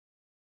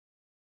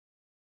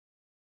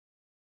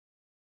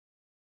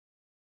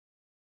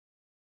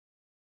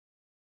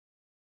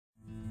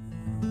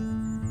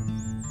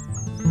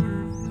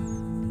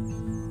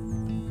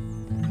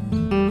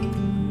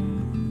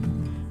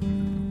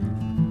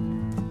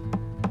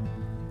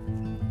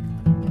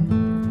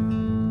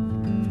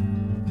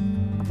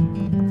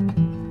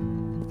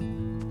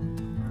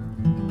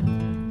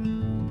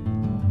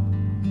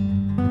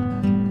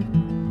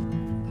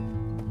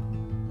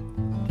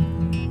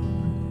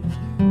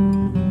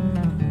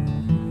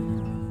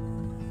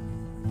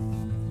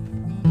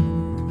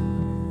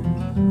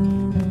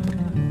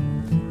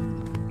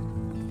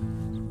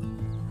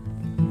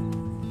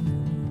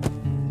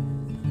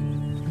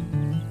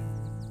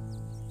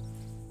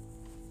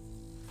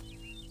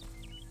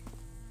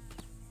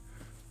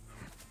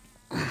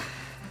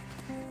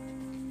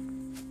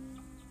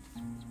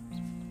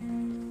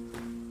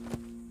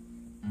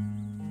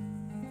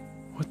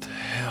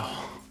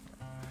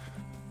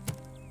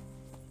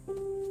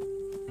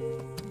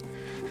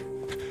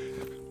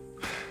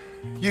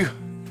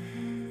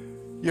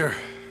You're...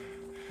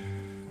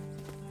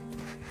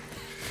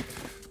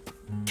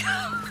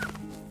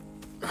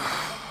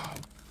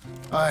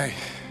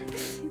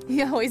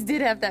 You always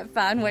did have that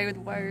fine way with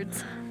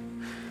words.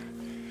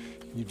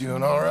 You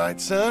doing all right,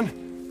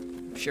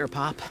 son? Sure,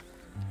 Pop.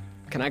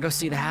 Can I go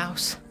see the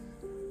house?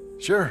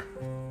 Sure.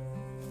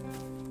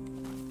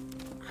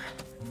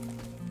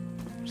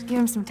 Just give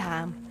him some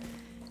time.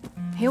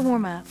 He'll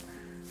warm up.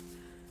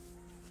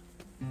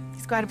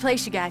 It's quite a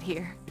place you got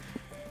here.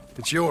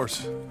 It's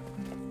yours.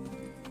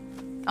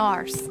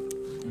 Ours.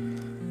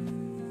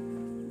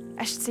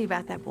 I should see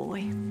about that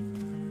boy.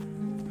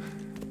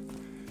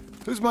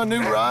 Who's my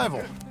new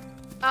rival?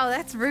 Oh,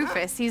 that's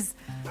Rufus. He's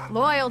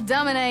loyal,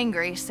 dumb, and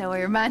angry, so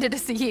he reminded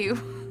us of you.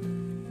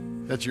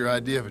 That's your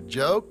idea of a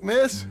joke,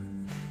 miss?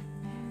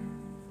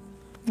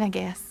 I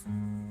guess.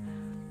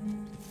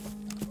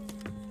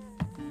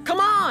 Come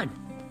on!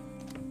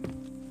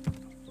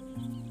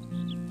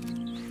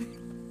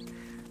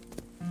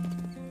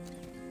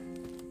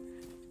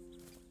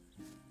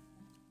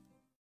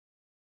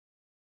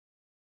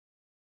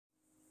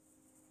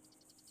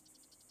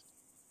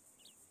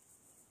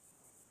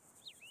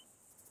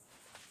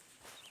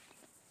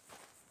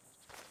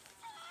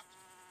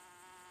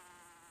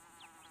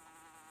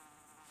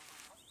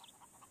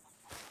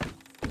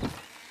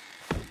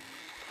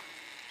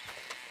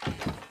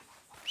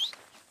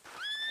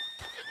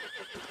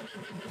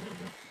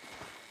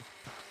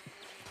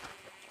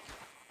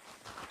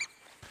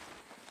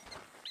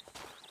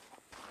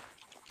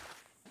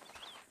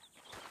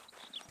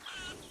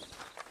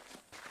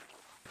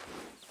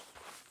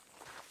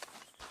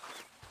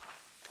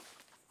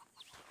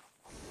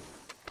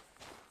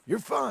 You're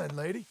fine,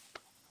 lady.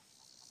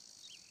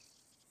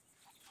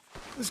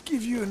 Let's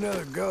give you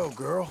another go,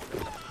 girl.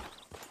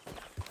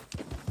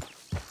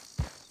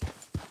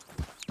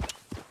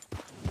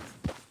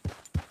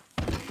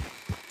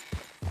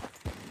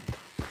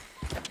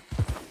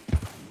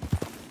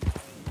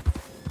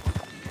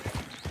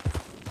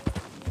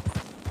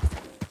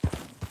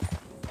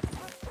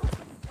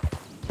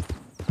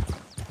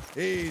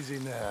 Easy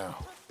now.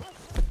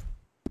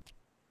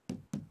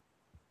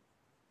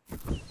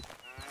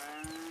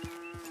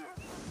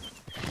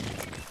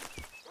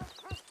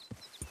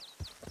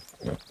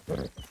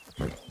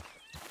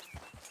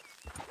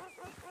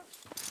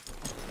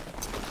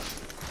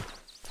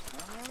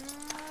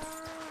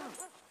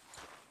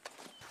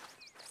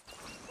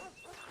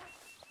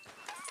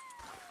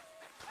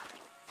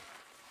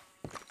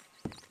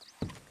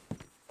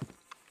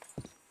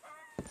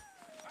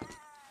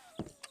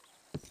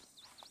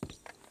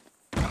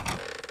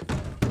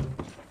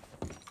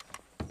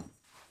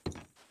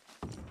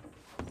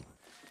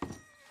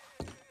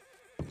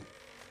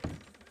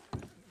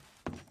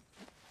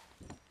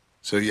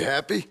 So you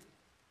happy?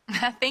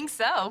 I think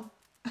so.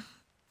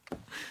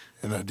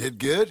 And I did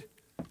good?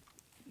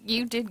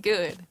 You did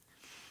good.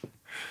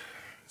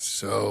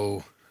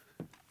 So...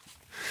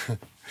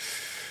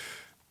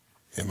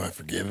 am I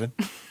forgiven?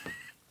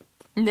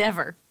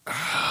 Never.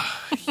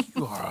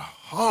 You are a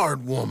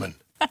hard woman.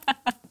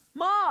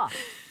 Ma!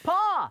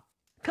 Pa!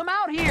 Come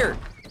out here!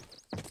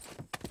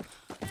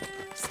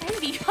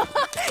 Sadie,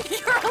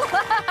 you're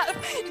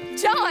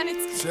alive! John,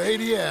 it's...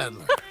 Sadie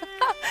Adler.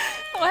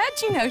 Well,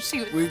 how'd you know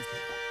she was...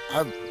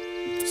 I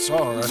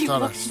saw her. I You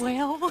thought look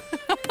well.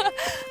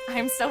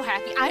 I'm so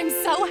happy. I'm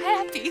so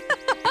happy.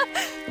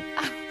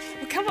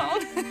 Well, come on.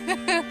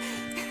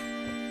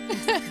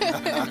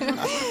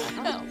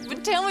 Oh,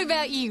 but tell me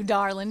about you,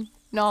 darling.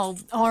 All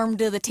armed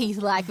to the teeth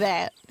like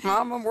that.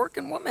 I'm a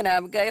working woman,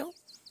 Abigail.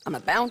 I'm a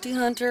bounty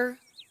hunter,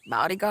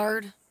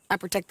 bodyguard. I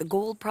protect the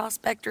gold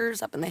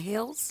prospectors up in the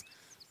hills.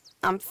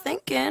 I'm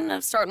thinking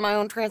of starting my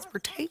own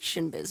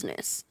transportation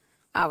business.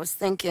 I was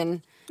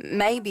thinking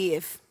maybe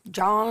if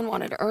John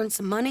wanted to earn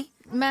some money.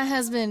 My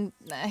husband,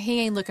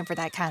 he ain't looking for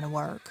that kind of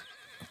work.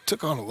 I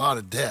took on a lot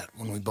of debt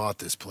when we bought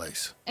this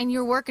place. And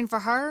you're working for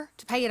her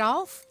to pay it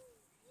off?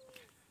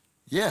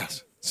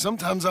 Yes,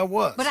 sometimes I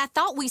was. But I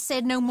thought we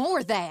said no more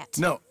of that.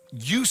 No,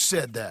 you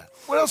said that.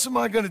 What else am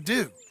I gonna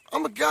do?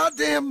 I'm a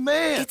goddamn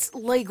man. It's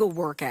legal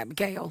work,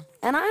 Abigail.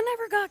 And I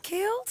never got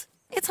killed.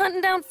 It's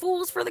hunting down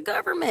fools for the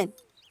government.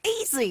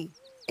 Easy.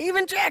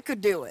 Even Jack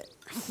could do it.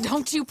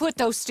 Don't you put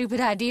those stupid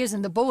ideas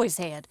in the boy's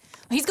head.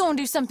 He's gonna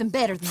do something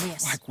better than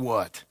this. Like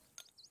what?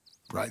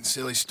 Writing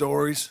silly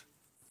stories?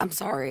 I'm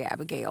sorry,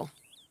 Abigail.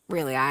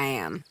 Really, I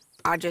am.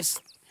 I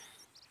just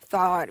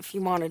thought if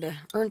you wanted to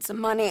earn some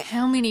money...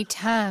 How many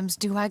times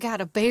do I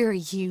gotta bury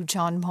you,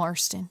 John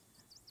Marston?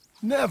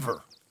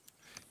 Never.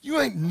 You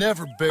ain't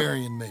never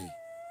burying me.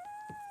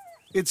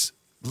 It's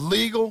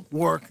legal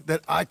work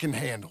that I can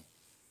handle.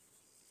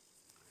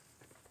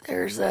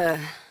 There's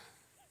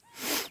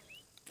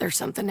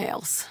something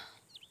else.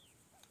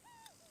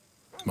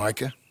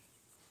 Micah?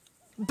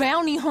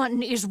 Bounty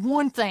hunting is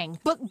one thing,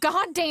 but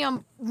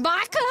goddamn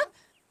Micah?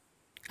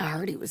 I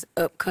heard he was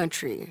up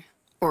country,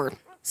 or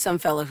some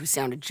fellow who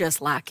sounded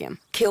just like him.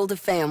 Killed a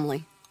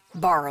family,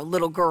 bar a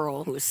little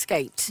girl who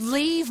escaped.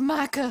 Leave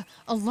Micah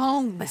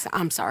alone. Listen,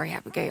 I'm sorry,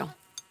 Abigail.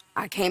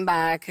 I came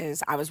by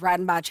because I was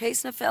riding by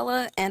chasing a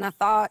fella, and I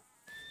thought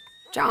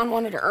John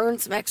wanted to earn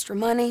some extra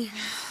money.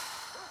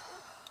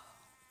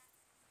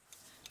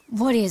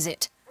 What is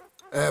it?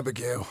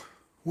 Abigail,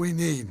 we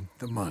need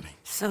the money.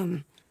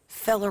 Some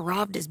fella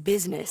robbed his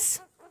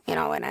business. You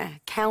know, an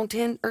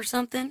accountant or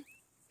something.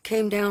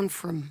 Came down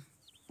from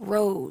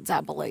Rhodes,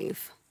 I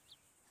believe.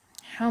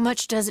 How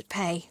much does it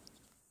pay?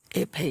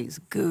 It pays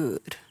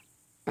good.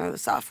 The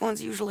soft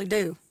ones usually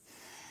do.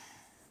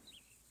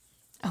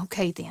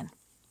 Okay, then.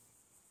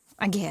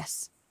 I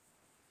guess.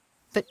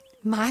 But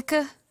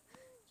Micah?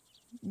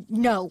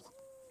 No.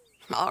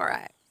 All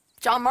right.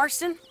 John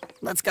Marston,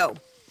 let's go.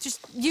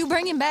 Just you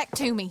bring him back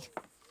to me.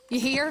 You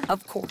hear?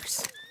 Of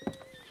course.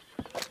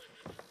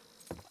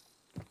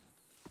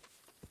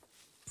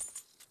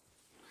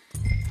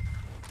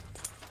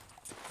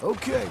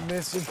 Okay,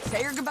 Missy.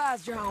 Say your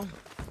goodbyes, John.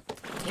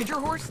 Get your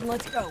horse and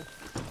let's go.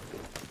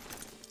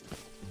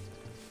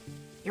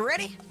 You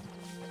ready?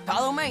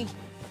 Follow me.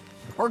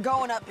 We're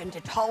going up into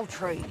tall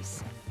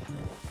trees.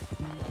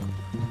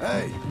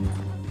 Hey,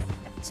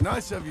 it's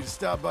nice of you to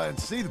stop by and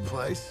see the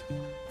place.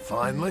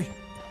 Finally.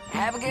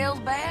 Abigail's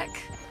back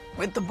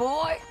with the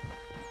boy.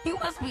 You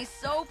must be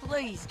so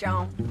pleased,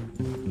 John.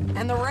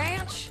 And the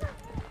ranch?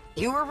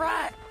 You were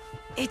right.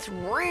 It's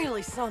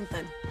really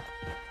something.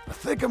 I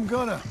think I'm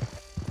gonna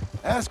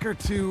ask her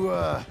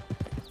to,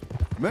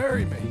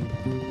 marry me.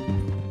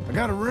 I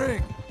got a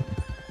ring.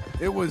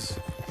 It was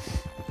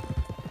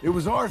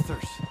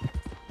Arthur's.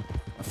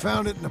 I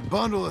found it in a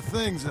bundle of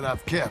things that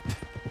I've kept.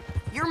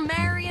 You're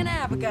marrying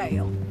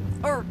Abigail.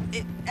 Or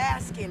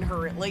asking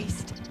her, at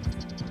least.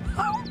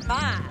 Oh,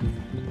 my.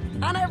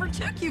 I never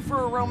took you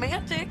for a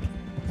romantic.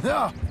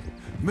 No,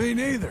 me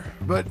neither.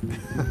 But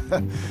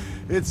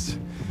it's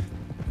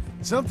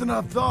something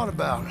I've thought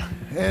about.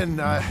 And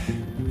I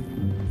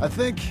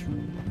think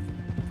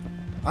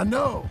I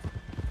know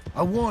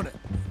I want it.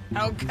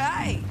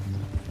 Okay.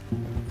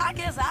 I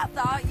guess I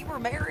thought you were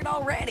married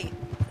already.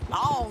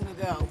 Long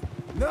ago.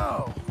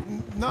 No,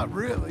 not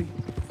really.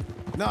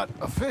 Not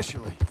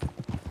officially.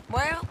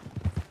 Well,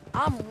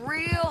 I'm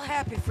real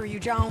happy for you,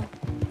 John.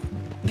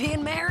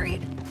 Being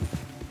married,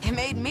 it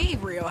made me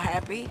real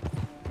happy.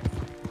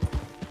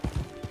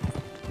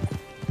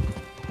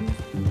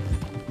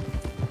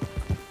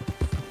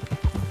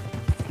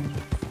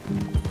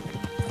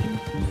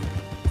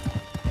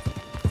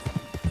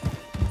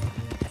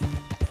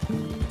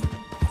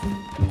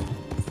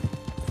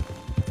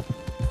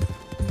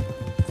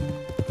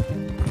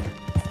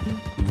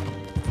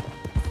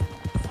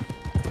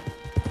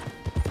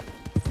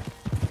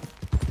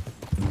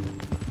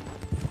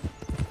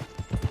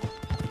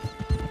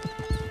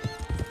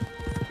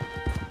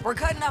 We're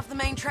cutting off the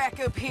main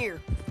track up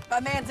here, by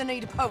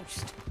Manzanita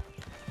Post.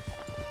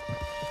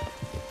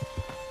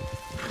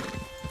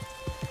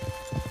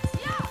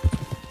 Yeah!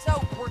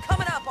 So, we're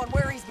coming up on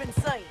where he's been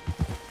seen.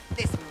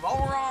 This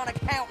moron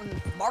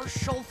accountant,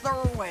 Marshall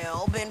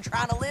Thurwell, been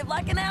trying to live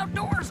like an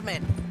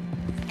outdoorsman.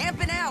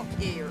 Camping out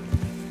here.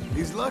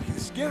 He's lucky the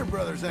Skinner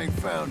brothers ain't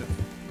found him.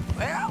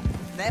 Well,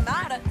 they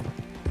mighta.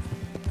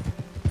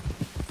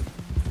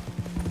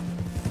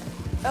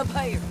 Up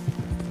here.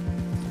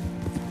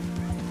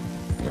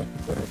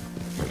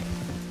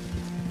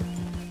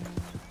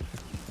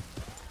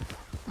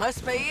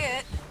 Must be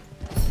it.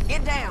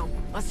 Get down.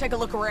 Let's take a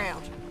look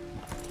around.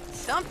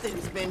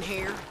 Something's been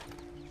here.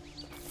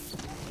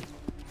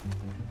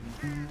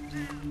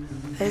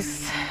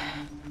 This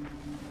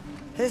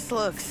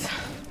looks...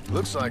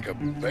 Looks like a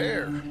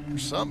bear or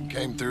something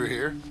came through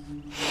here.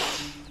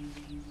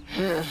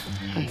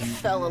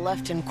 Fella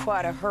left in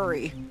quite a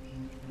hurry.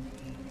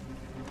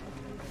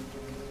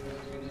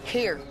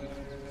 Here.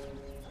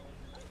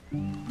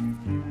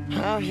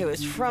 Oh, he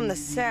was from the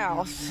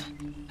south,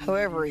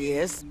 whoever he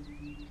is.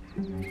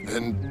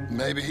 Then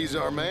maybe he's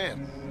our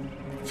man.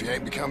 If he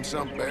ain't become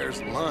some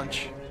bear's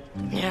lunch.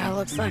 Yeah,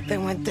 looks like they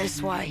went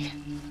this way.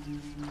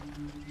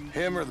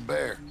 Him or the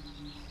bear?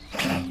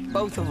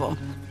 Both of them.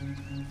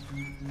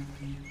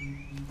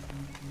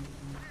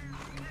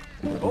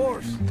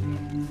 Horse.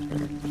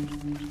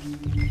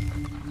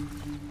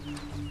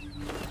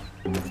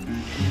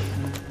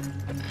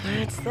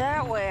 It's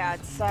that way,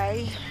 I'd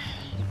say.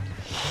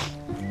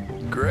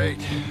 Great.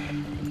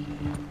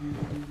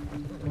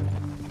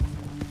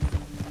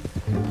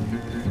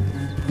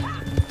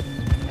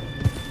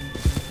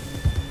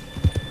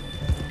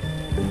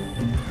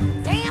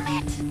 Damn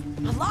it!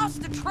 I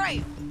lost the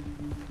trail.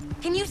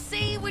 Can you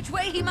see which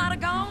way he might have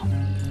gone?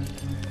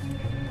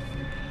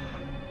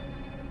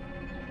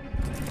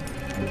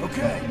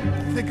 Okay,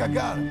 I think I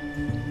got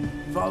him.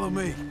 Follow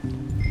me.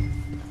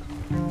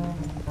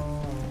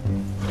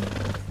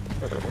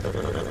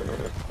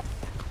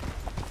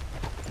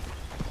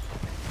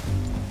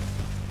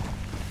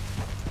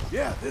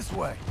 Yeah, this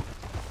way.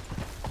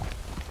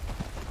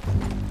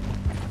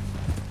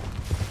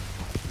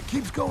 It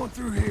keeps going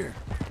through here.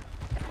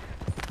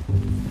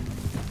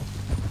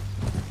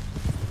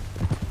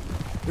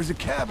 There's a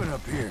cabin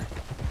up here.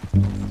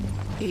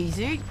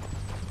 Easy.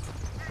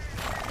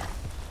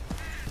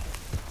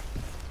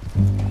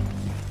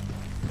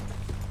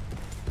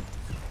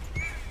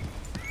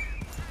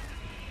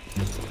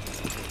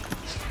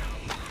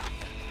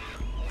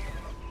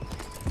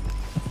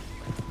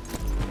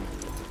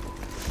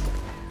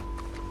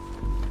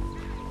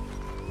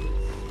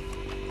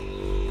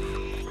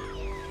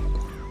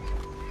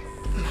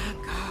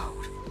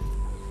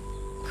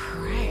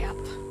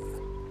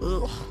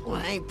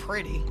 ain't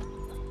pretty.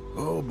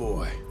 Oh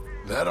boy.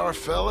 That our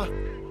fella?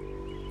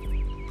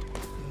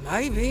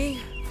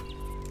 Maybe,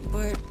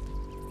 but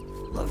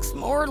looks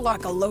more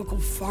like a local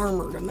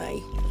farmer to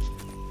me.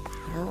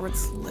 Or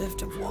what's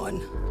left of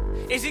one.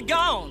 Is it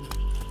gone?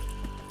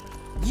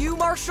 You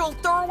Marshal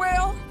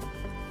Thurwell?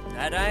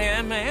 That I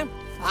am, ma'am.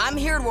 I'm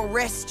here to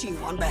arrest you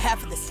on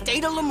behalf of the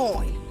state of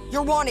Lemoyne.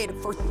 You're wanted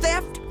for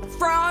theft,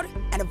 fraud,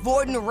 and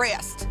avoiding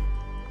arrest.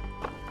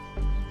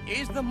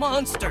 Is the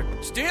monster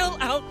still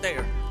out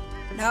there?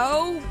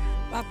 No,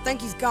 I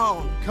think he's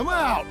gone. Come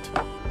out!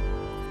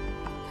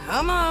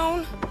 Come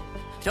on,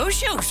 Don't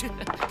shoot.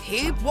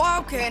 keep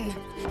walking.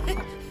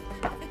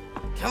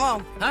 Come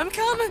on. I'm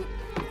coming.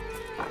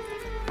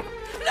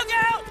 Look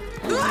out!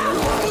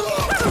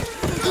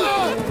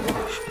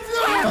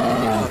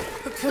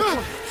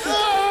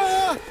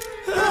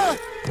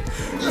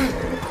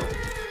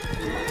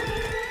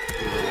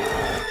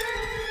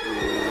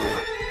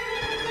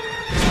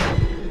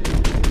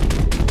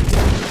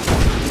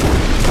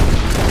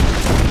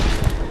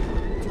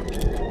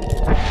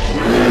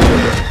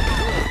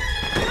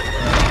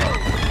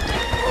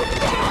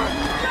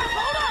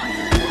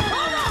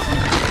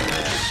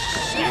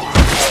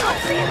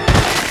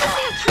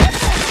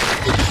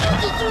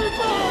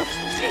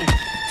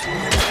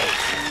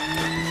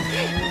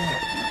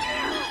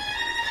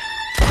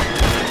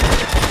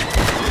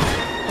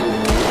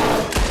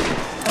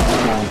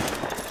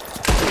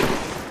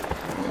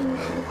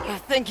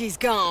 I think he's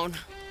gone.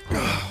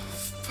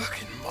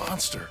 Fucking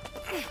monster.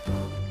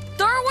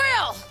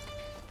 Thurwell!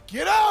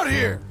 Get out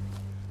here!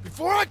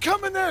 Before I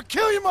come in there and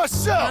kill you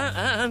myself!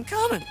 I'm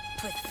coming.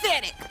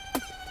 Pathetic.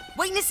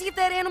 Waiting to see if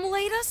that animal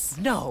ate us?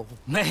 No,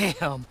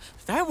 ma'am.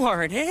 That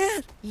weren't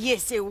it.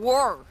 Yes, it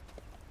were.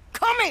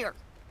 Come here.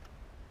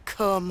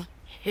 Come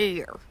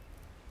here.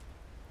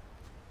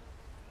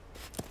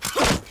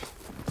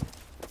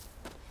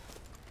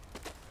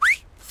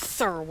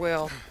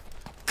 Thurwell,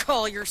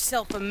 call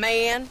yourself a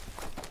man?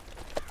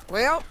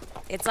 Well,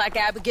 it's like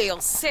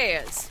Abigail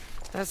says.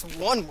 That's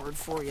one word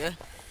for you.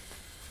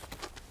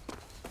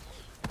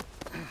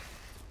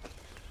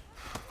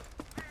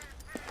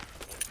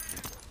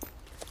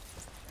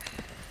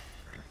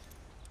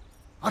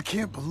 I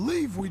can't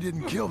believe we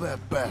didn't kill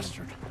that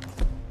bastard.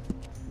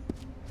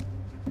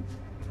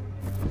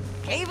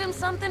 Gave him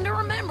something to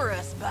remember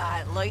us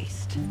by, at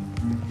least.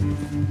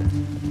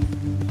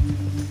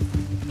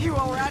 You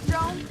all right,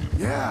 John?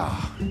 Yeah.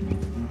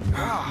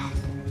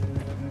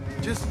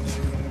 Just...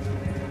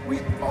 we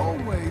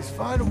always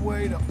find a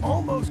way to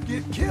almost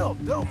get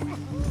killed, don't we?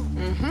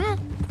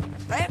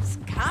 That's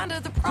kind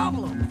of the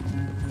problem.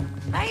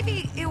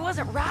 Maybe it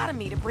wasn't right of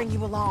me to bring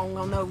you along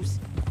on those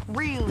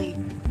really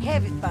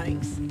heavy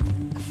things.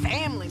 A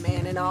family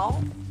man and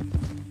all.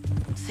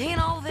 Seeing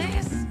all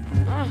this,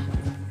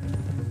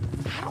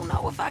 I don't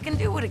know if I can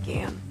do it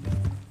again.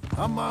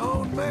 I'm my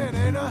own man,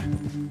 ain't I?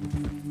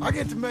 I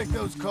get to make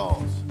those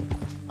calls.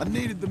 I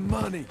needed the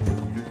money.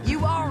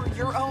 You are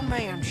your own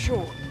man,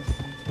 sure.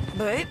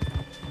 But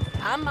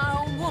I'm my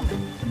own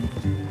woman.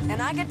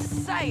 And I get to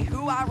say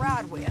who I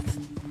ride with.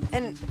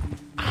 And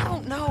I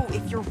don't know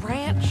if your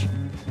ranch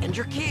and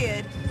your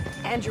kid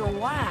and your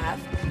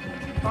wife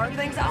are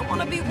things I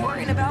want to be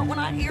worrying about when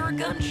I hear a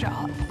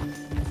gunshot.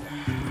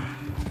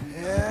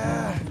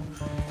 Yeah,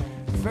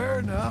 fair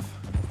enough.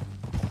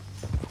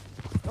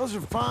 Those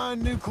are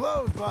fine new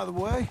clothes, by the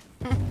way.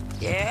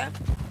 Yeah,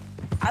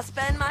 I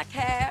spend my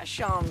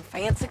cash on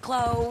fancy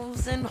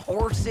clothes and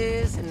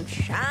horses and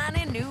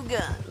shiny new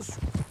guns.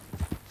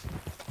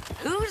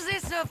 Who's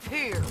this up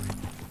here?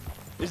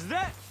 Is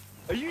that...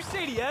 are you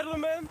Sadie Adler,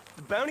 man?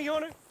 The bounty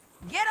hunter?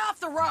 Get off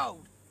the road!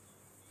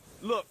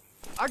 Look,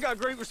 I got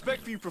great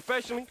respect for you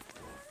professionally,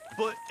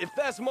 but if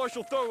that's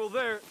Marshal Thurwell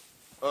there,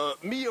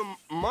 me and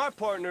my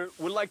partner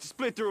would like to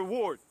split the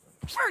reward.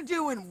 For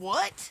doing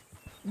what?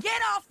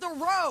 Get off the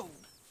road!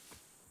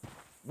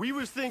 We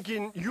was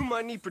thinking you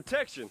might need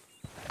protection.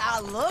 I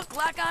look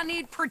like I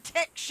need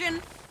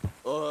protection?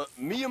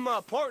 Me and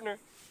my partner,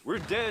 we're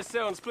dead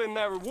set on splitting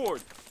that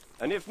reward.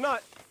 And if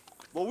not,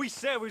 well, we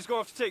said we was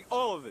gonna have to take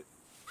all of it.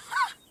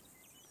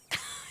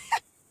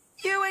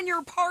 You and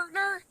your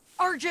partner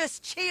are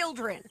just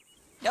children.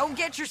 Don't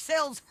get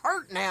yourselves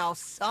hurt now,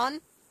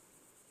 son.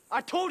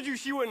 I told you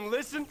she wouldn't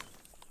listen.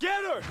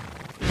 Get her!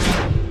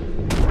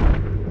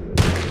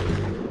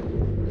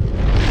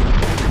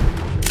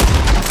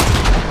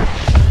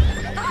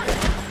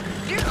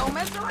 You don't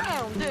mess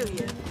around, do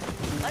you?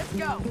 Let's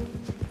go.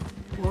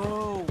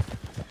 Whoa.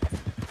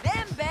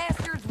 Them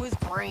bastards was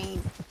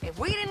green. If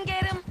we didn't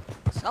get him,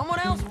 someone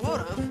else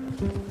would've.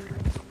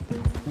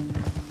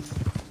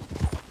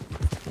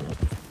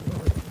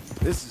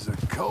 This is a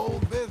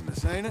cold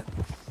business, ain't it?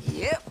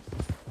 Yep.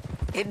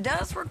 It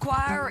does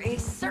require a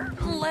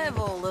certain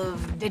level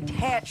of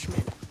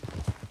detachment.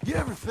 You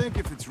ever think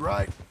if it's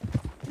right?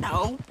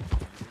 No.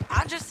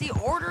 I just see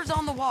orders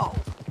on the wall,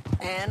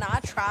 and I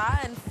try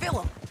and fill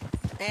them.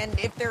 And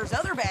if there's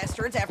other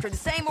bastards after the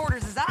same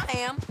orders as I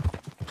am,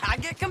 I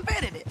get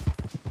competitive.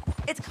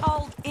 It's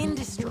called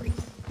industry.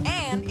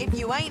 And if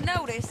you ain't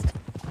noticed,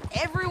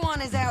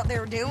 Everyone is out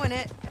there doing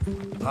it.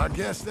 I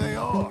guess they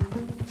are.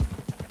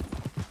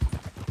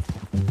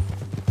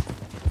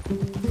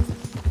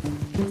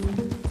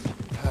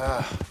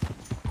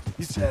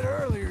 You said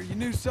earlier you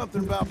knew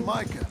something about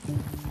Micah.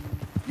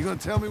 You gonna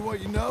tell me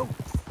what you know?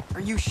 Are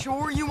you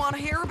sure you want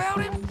to hear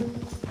about him?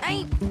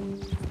 Ain't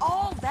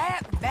all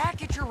that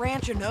back at your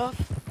ranch enough?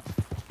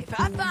 If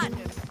I find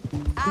him,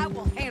 I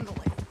will handle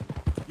it.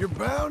 Your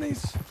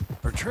bounties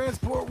or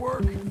transport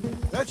work?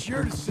 That's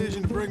your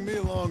decision to bring me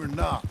along or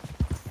not.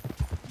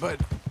 But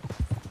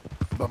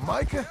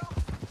Micah?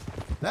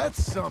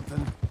 That's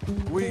something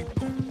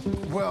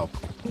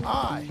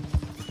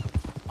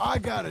I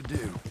gotta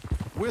do.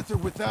 With or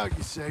without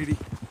you, Sadie.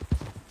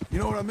 You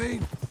know what I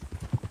mean?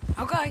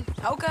 Okay.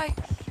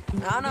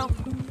 I know.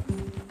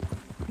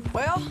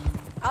 Well,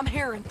 I'm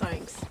hearing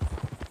things.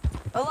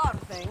 A lot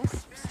of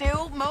things.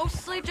 Still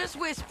mostly just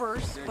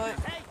whispers, but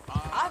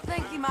I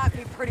think he might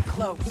be pretty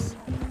close.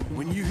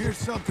 When you hear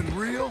something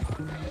real,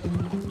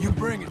 you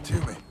bring it to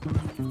me.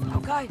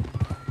 Okay,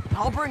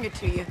 I'll bring it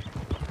to you.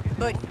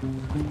 But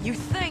you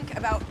think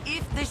about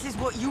if this is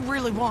what you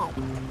really want.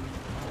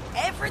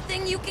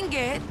 Everything you can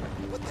get,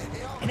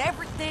 and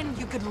everything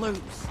you could lose.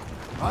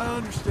 I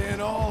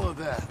understand all of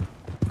that.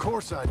 Of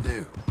course I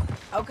do.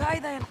 Okay,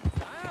 then.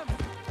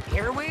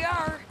 Here we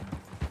are.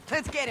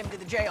 Let's get him to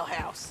the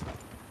jailhouse.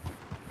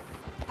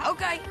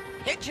 Okay,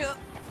 hitch up.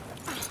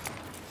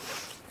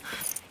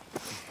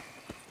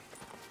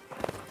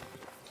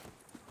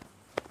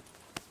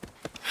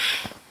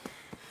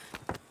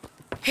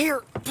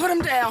 Here, put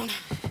him down.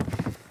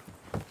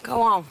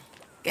 Go on.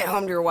 Get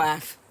home to your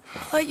wife.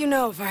 Let you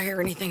know if I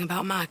hear anything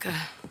about Micah.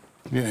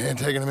 You need a hand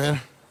taking him in?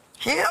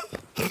 Him?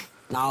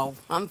 No,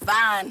 I'm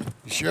fine.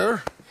 You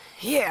sure?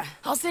 Yeah,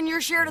 I'll send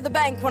your share to the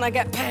bank when I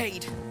get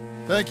paid.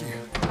 Thank you.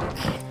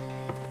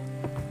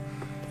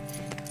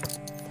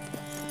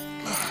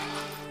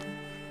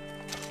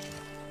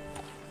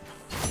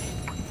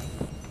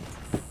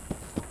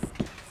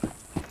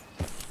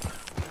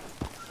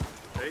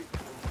 Hey,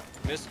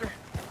 mister?